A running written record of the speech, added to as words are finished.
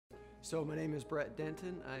So my name is Brett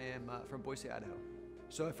Denton. I am from Boise, Idaho.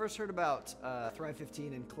 So I first heard about Thrive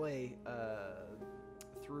 15 and Clay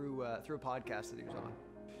through a podcast that he was on.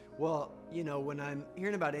 Well, you know, when I'm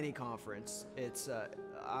hearing about any conference,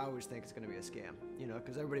 I always think it's going to be a scam, you know,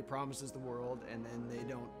 because everybody promises the world and then they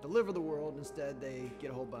don't deliver the world. Instead, they get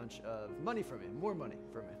a whole bunch of money from you, more money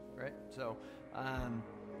from you, right? So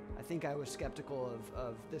I think I was skeptical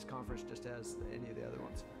of this conference just as any of the other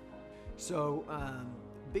ones. So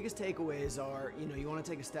biggest takeaways are, you know, you want to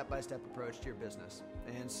take a step-by-step approach to your business.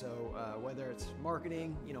 And so whether it's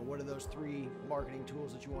marketing, you know, what are those 3 marketing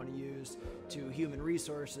tools that you want to use, to human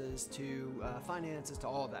resources, to finances, to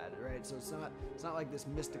all of that, right? So it's not like this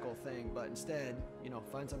mystical thing, but instead, you know,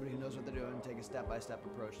 find somebody who knows what they're doing and take a step-by-step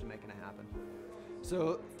approach to making it happen.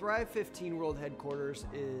 So Thrive 15 World Headquarters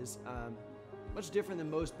is much different than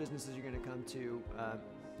most businesses you're going to come to.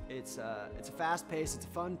 It's a fast pace, it's a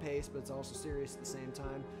fun pace, but it's also serious at the same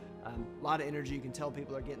time. A lot of energy. You can tell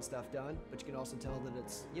people are getting stuff done, but you can also tell that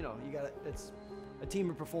it's, you know, it's a team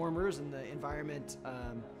of performers, and the environment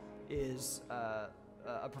is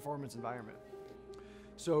a performance environment.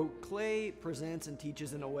 So Clay presents and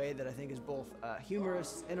teaches in a way that I think is both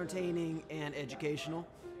humorous, entertaining, and educational.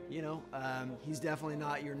 You know, he's definitely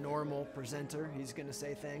not your normal presenter. He's going to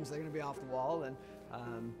say things, they're going to be off the wall, and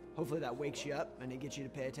hopefully that wakes you up and it gets you to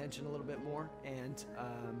pay attention a little bit more, and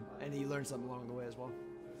you learn something along the way as well.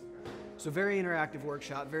 So very interactive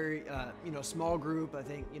workshop, very, you know, small group. I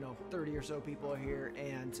think, you know, 30 or so people are here,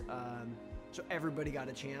 and so everybody got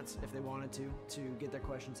a chance, if they wanted to get their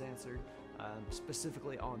questions answered,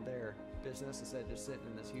 specifically on their business, instead of just sitting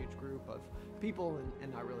in this huge group of people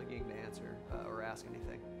and not really getting to answer or ask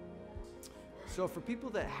anything. So for people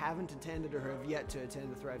that haven't attended or have yet to attend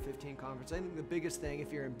the Thrive 15 conference, I think the biggest thing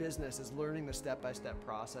if you're in business is learning the step-by-step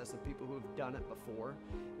process of people who have done it before.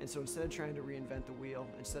 And so instead of trying to reinvent the wheel,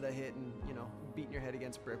 instead of hitting, you know, beating your head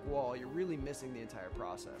against a brick wall, you're really missing the entire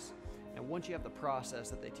process. And once you have the process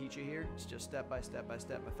that they teach you here, it's just step by step,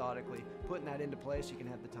 methodically putting that into place. You can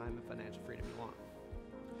have the time and financial freedom you want.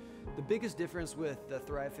 The biggest difference with the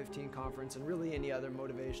Thrive 15 conference and really any other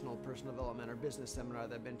motivational personal development or business seminar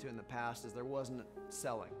that I've been to in the past is there wasn't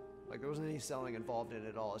selling. Like, there wasn't any selling involved in it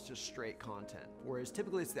at all. It's just straight content. Whereas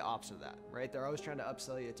typically it's the opposite of that, right? They're always trying to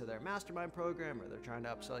upsell you to their mastermind program, or they're trying to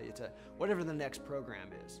upsell you to whatever the next program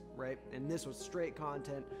is, right? And this was straight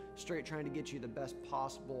content, straight trying to get you the best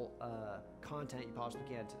possible content you possibly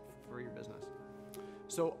can for your business.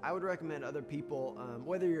 So I would recommend other people,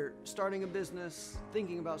 whether you're starting a business,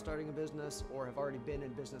 thinking about starting a business, or have already been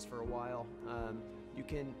in business for a while, you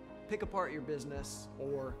can pick apart your business,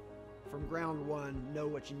 or from ground one, know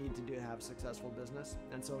what you need to do to have a successful business.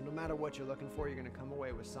 And so no matter what you're looking for, you're going to come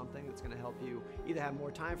away with something that's going to help you either have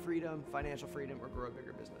more time freedom, financial freedom, or grow a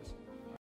bigger business.